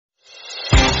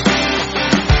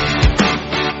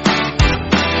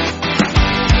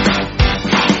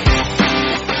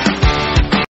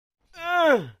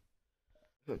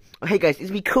Hey guys,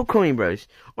 it's me, Coney Bros,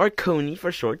 or Coney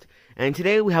for short, and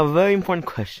today we have a very important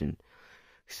question.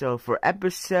 So for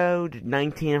episode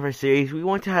 19 of our series, we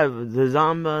want to have the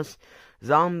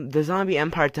the zombie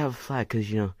empire to have a flag,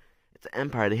 because, it's an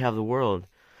empire, they have the world.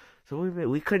 So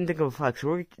we couldn't think of a flag, so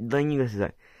we're letting you guys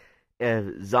that if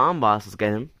Zomboss, let's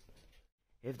get him.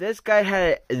 If this guy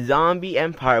had a zombie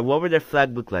empire, what would their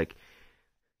flag look like?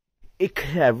 It could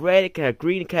have red, it could have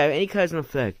green, it could have any colors on the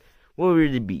flag. What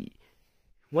would it be?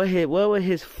 What would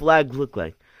his flag look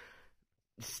like?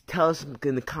 Just tell us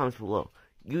in the comments below.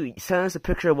 You send us a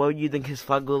picture of what you think his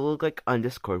flag will look like on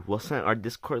Discord. We'll send our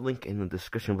Discord link in the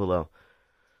description below.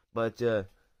 But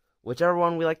whichever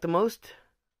one we like the most,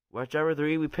 whichever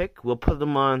three we pick, we'll put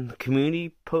them on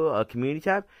community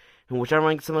tab, and whichever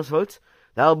one gets the most votes,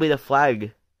 that'll be the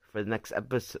flag for the next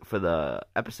episode, for the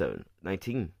episode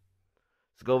 19.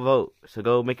 So go vote. So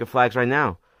go make your flags right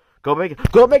now. Go make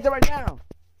them right now.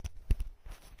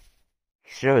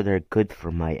 Sure, they're good for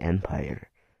my empire.